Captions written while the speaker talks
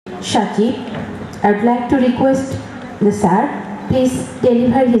Shakib, I would like to request the sir, please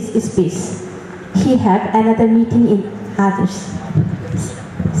deliver his speech. He have another meeting in others.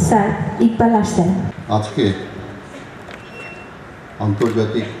 Sir, Iqbal Arsan. আজকে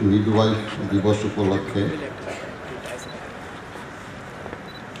আন্তর্জাতিক midwife দিবস উপলক্ষে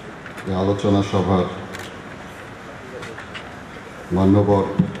আলোচনা সভার মান্যবর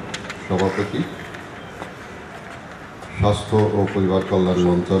সভাপতি, স্বাস্থ্য ও পরিবার কল্যাণ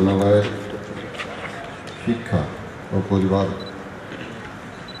মন্ত্রণালয়ের শিক্ষা ও পরিবার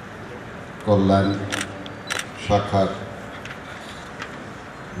কল্যাণ শাখার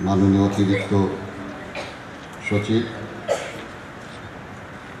মাননীয় অতিরিক্ত সচিব,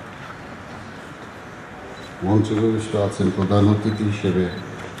 মঞ্চে উপবিষ্ট আছেন প্রধান অতিথি হিসেবে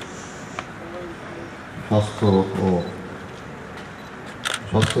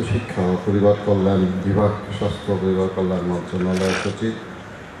স্বাস্থ্য শিক্ষা ও পরিবার কল্যাণ বিভাগ, স্বাস্থ্য ও পরিবার কল্যাণ মন্ত্রণালয়ের সচিব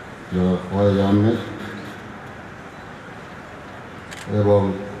জনাব ফয়েজ আহমেদ এবং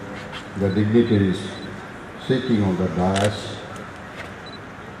the dignitaries sitting on the dais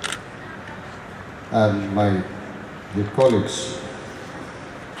and my dear colleagues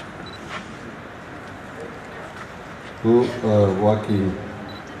who are working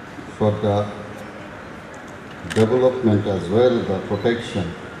for the development as well the protection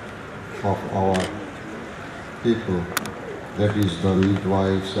of our people, that is the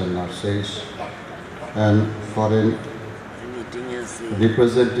midwives and nurses and foreign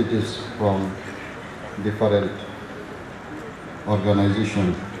representatives from different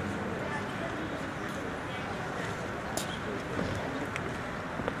organizations.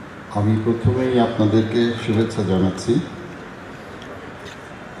 আমি প্রথমেই আপনাদেরকে শুভেচ্ছা জানাচ্ছি,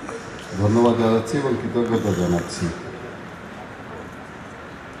 ধন্যবাদ জানাচ্ছি এবং কৃতজ্ঞতা জানাচ্ছি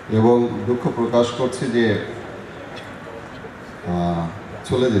এবং দুঃখ প্রকাশ করছি যে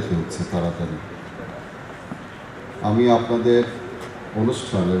চলে যেতে হচ্ছে তাড়াতাড়ি। আমি আপনাদের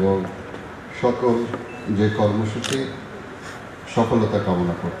অনুষ্ঠান এবং সকল যে কর্মসূচি সফলতা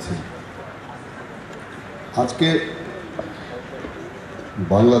কামনা করছি। আজকে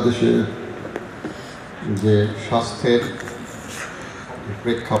বাংলাদেশের যে স্বাস্থ্যের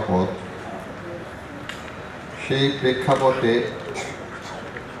প্রেক্ষাপট, সেই প্রেক্ষাপটে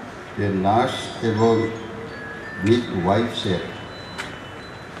যে নার্স এবং মিডওয়াইফসের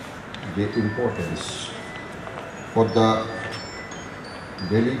যে importance for the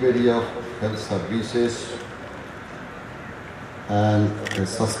delivery of health services and a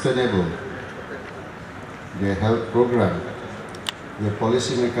sustainable the health program, the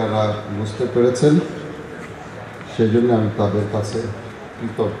policy makerরা বুঝতে পেরেছেন, সেজন্য আমি তাদের কাছে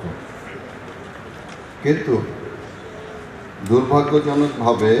কৃতজ্ঞ। কিন্তু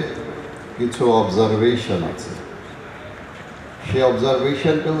দুর্ভাগ্যজনকভাবে কিছু অবজারভেশন আছে। সেই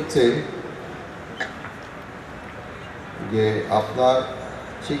অবজারভেশনটা হচ্ছে যে আপনার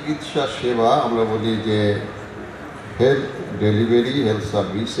চিকিৎসা সেবা, আমরা বলি যে হেলথ ডেলিভারি, হেলথ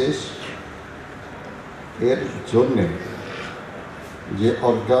সার্ভিসেস এর জন্যে যে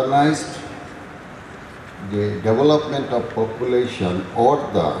অর্গানাইজড যে development of population or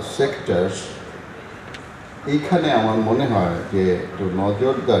the sectors, এইখানে আমার মনে হয় যে একটু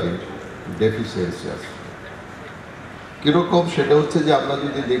নজরদারির ডেফিসিয়েন্সি আছে। কীরকম? সেটা হচ্ছে যে আমরা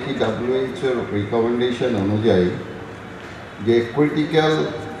যদি দেখি WHO এর রিকমেন্ডেশন অনুযায়ী যে ক্রিটিক্যাল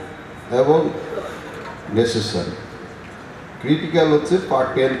এবং নেসেসারি। ক্রিটিক্যাল হচ্ছে পার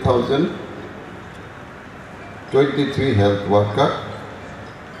 10,000 23 হেলথ ওয়ার্কার,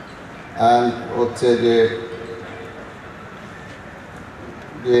 অ্যান্ড হচ্ছে যে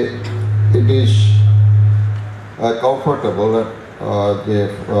it is comfortable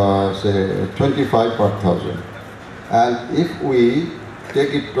say 25 per 1,000, and if we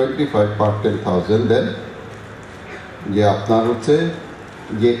take it 25 per 10,000 then যে আপনার হচ্ছে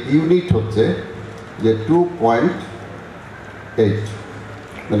যে ইউনিট হচ্ছে যে 2.8,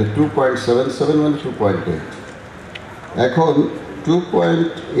 মানে 2.77 মানে 2.8। এখন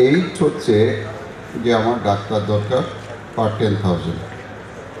 2.8 হচ্ছে যে আমার ডাক্তার দরকার পার 10,000,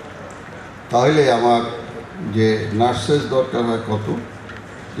 তাহলে আমার যে নার্সেস দরকার হয় কত?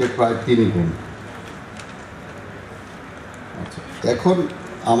 যে প্রায় 3 গুণ। আচ্ছা, এখন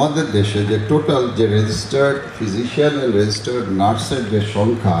আমাদের দেশে যে টোটাল যে রেজিস্টার্ড ফিজিশিয়ান এবং রেজিস্টার্ড নার্সের যে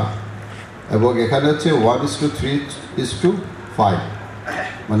সংখ্যা, এবং এখানে হচ্ছে 1:3:5,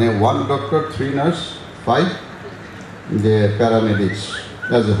 মানে 1 ডক্টর 3 নার্স 5 যে প্যারামেডিক্স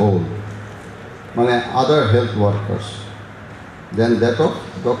অ্যাজ এ হোল, মানে আদার health workers, then that of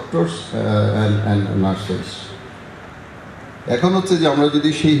doctors and nurses. এখন হচ্ছে যে আমরা যদি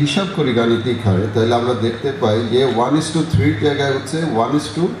সেই হিসাব করি গাণিতিক হারে, তাহলে আমরা দেখতে পাই যে 1:3 জায়গায় হচ্ছে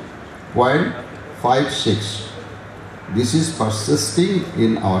 1:2 0.56. This is persisting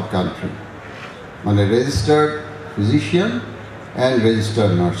in our country. মানে registered physician and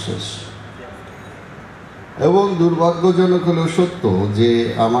registered nurses. এবং দুর্ভাগ্যজনক হলেও সত্য যে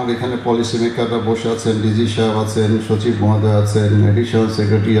আমার এখানে পলিসি মেকাররা বসে আছেন, ডিজি সাহেব আছেন, সচিব মহোদয় আছেন, এডিশনাল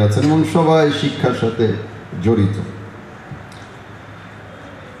সেক্রেটারি আছেন এবং সবাই শিক্ষার সাথে জড়িত।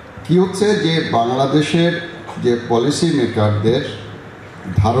 কি হচ্ছে যে বাংলাদেশের যে পলিসি মেকারদের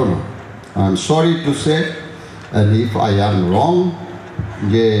ধারণা, I am sorry to say and if I am রং,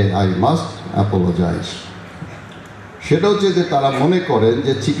 যে আই মাস্ট অ্যাপোলোজাইজ, সেটা হচ্ছে যে তারা মনে করেন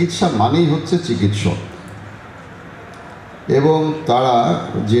যে চিকিৎসা মানেই হচ্ছে চিকিৎসক, এবং তারা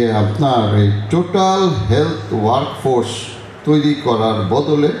যে আপনার এই টোটাল হেলথ ওয়ার্কফোর্স তৈরি করার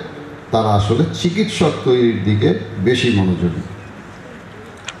বদলে তারা আসলে চিকিৎসক তৈরির দিকে বেশি মনোযোগী,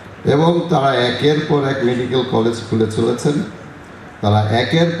 এবং তারা একের পর এক মেডিকেল কলেজ খুলে চলেছেন। তারা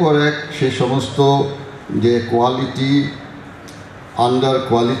একের পর এক সে সমস্ত যে কোয়ালিটি আন্ডার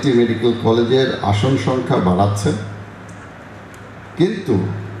কোয়ালিটি মেডিকেল কলেজের আসন সংখ্যা বাড়াচ্ছেন। কিন্তু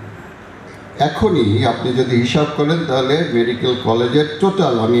এখনই আপনি যদি হিসাব করেন তাহলে মেডিকেল কলেজের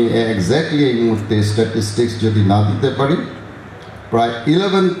টোটাল, আমি এক্স্যাক্টলি এই মুহূর্তে স্ট্যাটিস্টিক্স যদি না দিতে পারি, প্রায়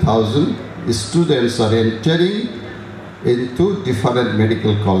 11,000 students are entering into different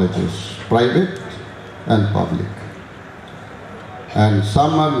medical colleges, private and public. And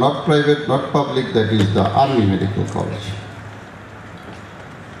some are not private, not public, that is the Army Medical College.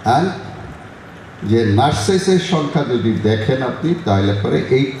 And যে নার্সেসের সংখ্যা যদি দেখেন আপনি তাহলে পরে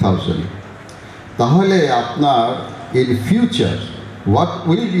 8,000। তাহলে আপনার in future what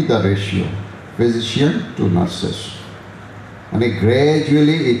will be the ratio physician to nurses? মানে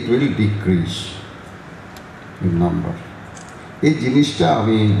gradually it will decrease in number. এই জিনিসটা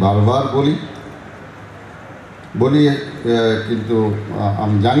আমি বারবার বলি কিন্তু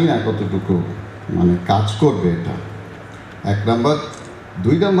আমি জানি না কতটুকু মানে কাজ করবে এটা, এক নাম্বার।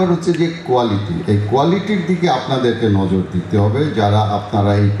 দুই নাম্বার হচ্ছে যে কোয়ালিটি, এই কোয়ালিটির দিকে আপনাদেরকে নজর দিতে হবে যারা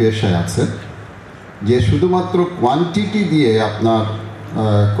আপনারা এই পেশায় আছেন, যে শুধুমাত্র কোয়ান্টিটি দিয়ে আপনার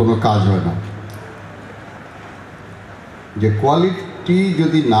কোনো কাজ হয় না। যে কোয়ালিটি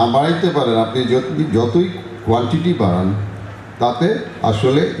যদি না বাড়াইতে পারেন, আপনি যতই কোয়ান্টিটি বাড়ান তাতে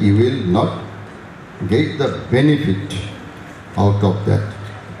আসলে you will not get the benefit out of that.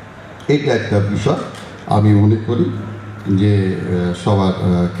 এটা একটা বিষয় আমি মনে করি যে সবার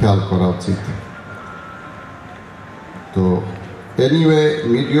খেয়াল করা উচিত। তো এনিওয়ে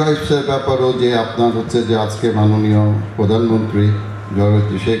মিডওয়াইফসের ব্যাপারেও যে আপনার হচ্ছে যে আজকে মাননীয় প্রধানমন্ত্রী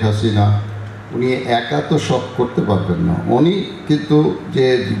জননেত্রী শেখ হাসিনা, উনি একা তো সব করতে পারবেন না, উনি কিন্তু যে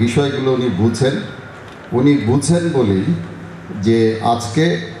বিষয়গুলো উনি বুঝেন বলেই যে আজকে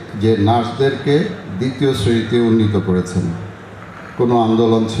যে নার্সদেরকে দ্বিতীয় শ্রেণীতে উন্নীত করেছেন। কোনো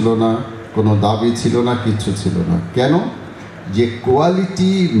আন্দোলন ছিল না, কোনো দাবি ছিল না, কিচ্ছু ছিল না। কেন? যে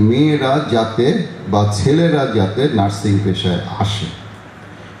কোয়ালিটি মেয়েরা যাতে বা ছেলেরা যাতে নার্সিং পেশায় আসে,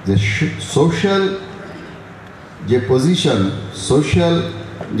 যে সোশ্যাল যে পজিশন, সোশ্যাল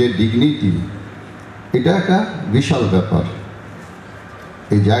যে ডিগনিটি, এটা একটা বিশাল ব্যাপার।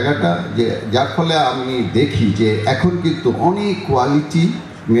 এই জায়গাটা যে যার ফলে আমি দেখি যে এখন কিন্তু অনেক কোয়ালিটি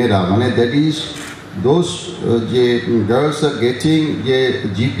মেয়েরা, মানে দ্যাট ইজ দোজ যে গার্লস আর গেটিং যে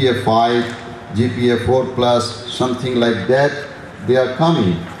GPA 5, GPA 4+, something like that, they are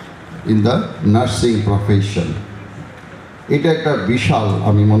coming in the nursing profession. এটা একটা বিশাল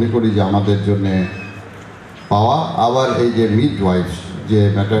আমি মনে করি যে আমাদের জন্য পাওয়া। আবার এই যে মিডওয়াইফ যে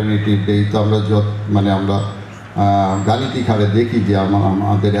ম্যাটারনিটি ডে, তো আমরা মানে আমরা গাণিতিক হারে দেখি যে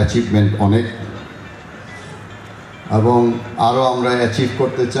আমাদের অ্যাচিভমেন্ট অনেক, এবং আরও আমরা অ্যাচিভ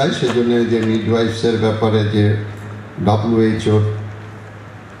করতে চাই। সেজন্য যে মিডওয়াইফসের ব্যাপারে যে WHO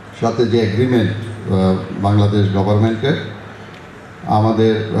সাথে যে এগ্রিমেন্ট বাংলাদেশ গভর্নমেন্টের,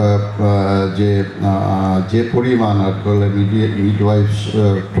 আমাদের যে পরিমাণ আসলে মিডওয়াইফস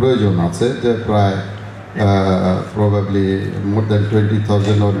প্রয়োজন আছে, যে প্রায় probably more than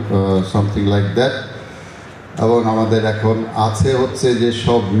 20,000 or something like that। এবং আমাদের এখন আছে হচ্ছে যে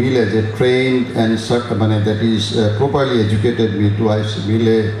সব মিলে যে ট্রেন্ড অ্যান্ড মানে দ্যাট ইজ প্রপারলি এডুকেটেড মিডওয়াইফস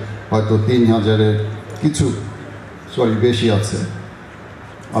মিলে হয়তো 3,000-এর কিছু বেশি আছে,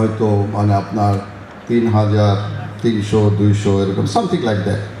 হয়তো মানে আপনার 3,000, 300, 200 এরকম সামথিং লাইক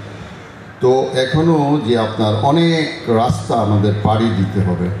দ্যাট। তো এখনও যে আপনার অনেক রাস্তা আমাদের পাড়ি দিতে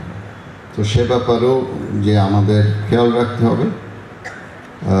হবে, তো সে ব্যাপারেও যে আমাদের খেয়াল রাখতে হবে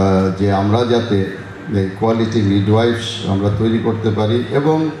যে আমরা যাতে কোয়ালিটি মিডওয়াইফস আমরা তৈরি করতে পারি,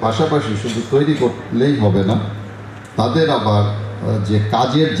 এবং পাশাপাশি শুধু তৈরি করলেই হবে না, তাদের আবার যে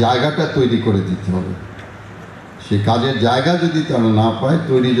কাজের জায়গাটা তৈরি করে দিতে হবে। সেই কাজের জায়গা যদি তারা না পায়,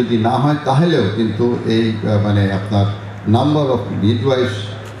 তৈরি যদি না হয়, তাহলেও কিন্তু এই মানে আপনার নাম্বার অফ মিডওয়াইফস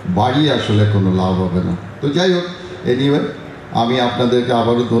বাড়িয়ে আসলে কোনো লাভ হবে না। তো যাই হোক, এনিওয়ে আমি আপনাদেরকে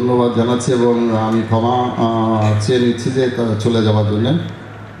আবারও ধন্যবাদ জানাচ্ছি এবং আমি ক্ষমা চেয়ে নিচ্ছি যে চলে যাওয়ার জন্য,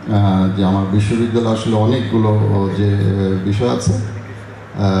 যে আমার বিশ্ববিদ্যালয় আসলে অনেকগুলো যে বিষয় আছে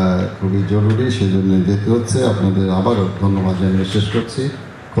খুবই জরুরি, সেজন্য যেতে হচ্ছে। আপনাদের আবারও ধন্যবাদ জানিয়ে শেষ করছি।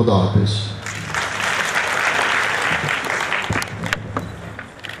 খোদা হাফেজ।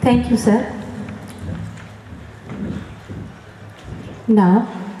 Thank you, sir. Now,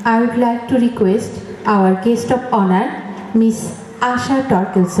 I would like to request our guest of honor, Miss Asha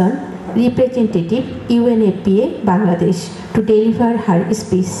Torkelson, representative UNFPA Bangladesh, to deliver her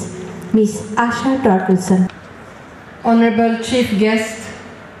speech. Miss Asha Torkelson. Honorable Chief Guest,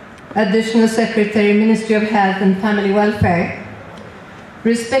 Additional Secretary, Ministry of Health and Family Welfare,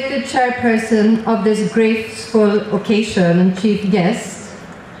 respected Chairperson of this graceful occasion, Chief Guest,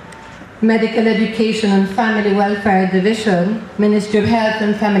 Medical Education and Family Welfare Division, Ministry of Health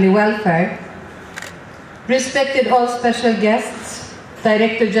and Family Welfare, respected all special guests,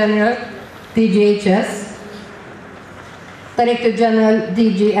 Director General, DGHS, Director General,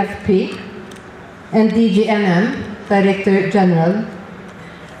 DGFP, and DGNM, Director General,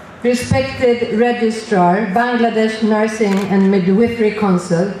 respected Registrar, Bangladesh Nursing and Midwifery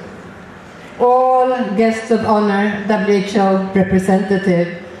Council, all guests of honor, WHO representative,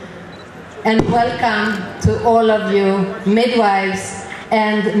 and welcome to all of you midwives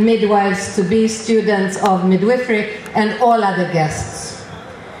and midwives-to-be students of midwifery and all other guests.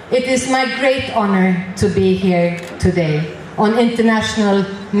 It is my great honor to be here today on International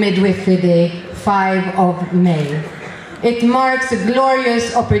Midwifery Day, 5 of May. It marks a glorious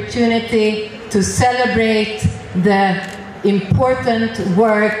opportunity to celebrate the important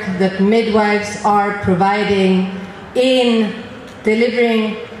work that midwives are providing in delivering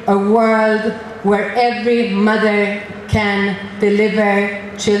a world where every mother can deliver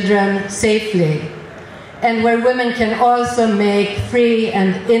children safely, and where women can also make free and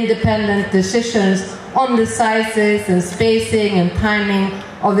independent decisions on the sizes and spacing and timing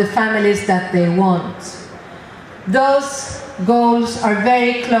of the families that they want. Those goals are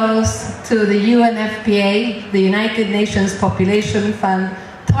very close to the UNFPA, the United Nations Population Fund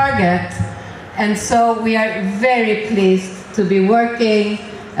target, and so we are very pleased to be working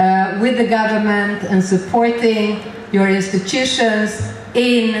with the government and supporting your institutions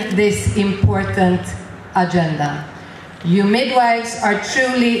in this important agenda. You midwives are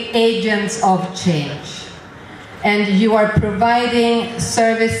truly agents of change, and you are providing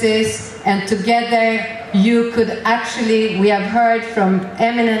services, and together you could actually, we have heard from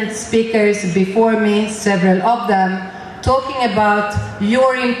eminent speakers before me, several of them, talking about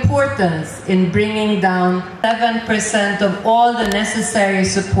your importance in bringing down 7% of all the necessary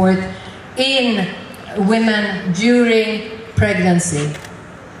support in women during pregnancy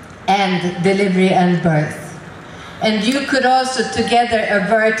and delivery and birth. And you could also together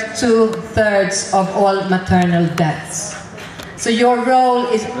avert 2/3 of all maternal deaths. So your role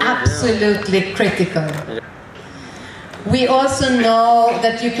is absolutely critical. We also know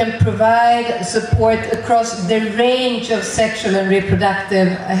that you can provide support across the range of sexual and reproductive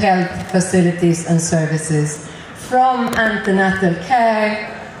health facilities and services, from antenatal care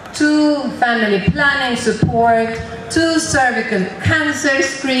to family planning support, to cervical cancer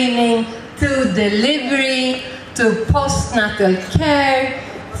screening, to delivery, to postnatal care,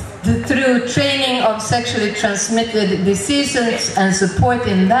 through training of sexually transmitted diseases and support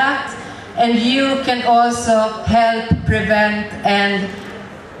in that. And you can also help prevent and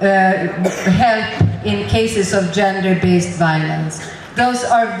help in cases of gender-based violence. Those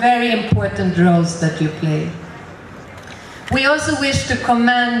are very important roles that you play. We also wish to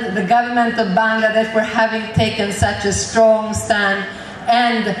commend the government of Bangladesh for having taken such a strong stand,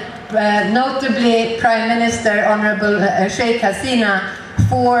 and notably Prime Minister Honorable Sheikh Hasina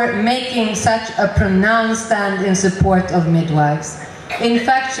for making such a pronounced stand in support of midwives. In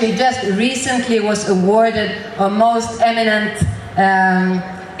fact, she just recently was awarded a most eminent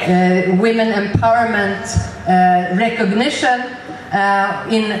women empowerment recognition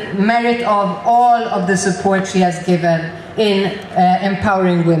in merit of all of the support she has given in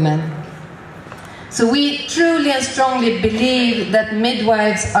empowering women. So we truly and strongly believe that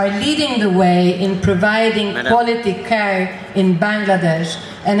midwives are leading the way in providing quality care in Bangladesh.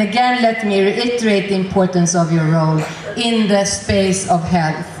 And again, let me reiterate the importance of your role in the space of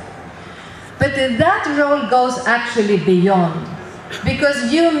health. But that role goes actually beyond, because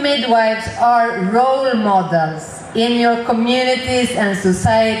you midwives are role models in your communities and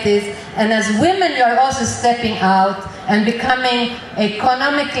societies, and as women you are also stepping out and becoming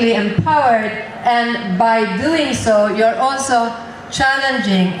economically empowered, and by doing so you're also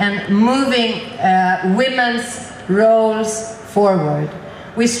challenging and moving women's roles forward.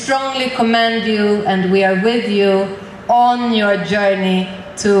 We strongly commend you, and we are with you on your journey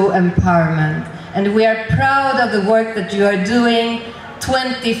to empowerment. And we are proud of the work that you are doing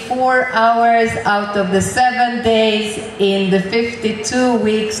 24 hours out of the 7 days in the 52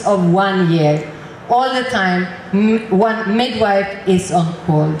 weeks of 1 year. All the time, one midwife is on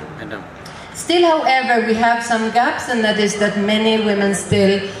call. Still, however, we have some gaps, and that is that many women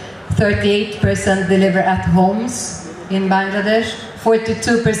still, 38% deliver at homes in Bangladesh.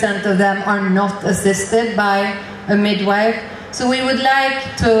 42% of them are not assisted by a midwife. So we would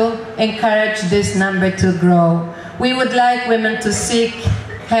like to encourage this number to grow. We would like women to seek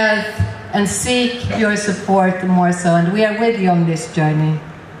help and seek your support more so, and we are with you on this journey.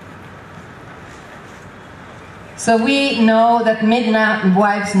 So we know that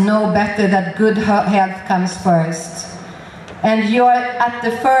midwives know better that good health comes first. And you are at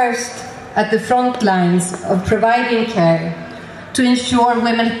the front lines of providing care to ensure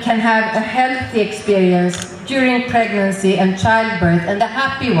women can have a healthy experience during pregnancy and childbirth, and a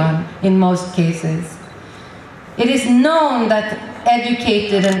happy one in most cases. It is known that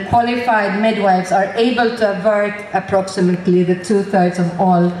educated and qualified midwives are able to avert approximately the 2/3 of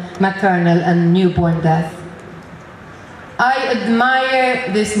all maternal and newborn death. I admire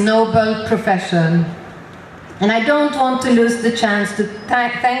this noble profession, and I don't want to lose the chance to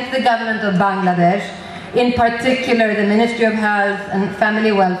thank the government of Bangladesh, in particular the Ministry of Health and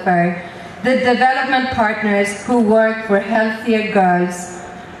Family Welfare, the development partners who work for healthier girls,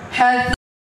 healthy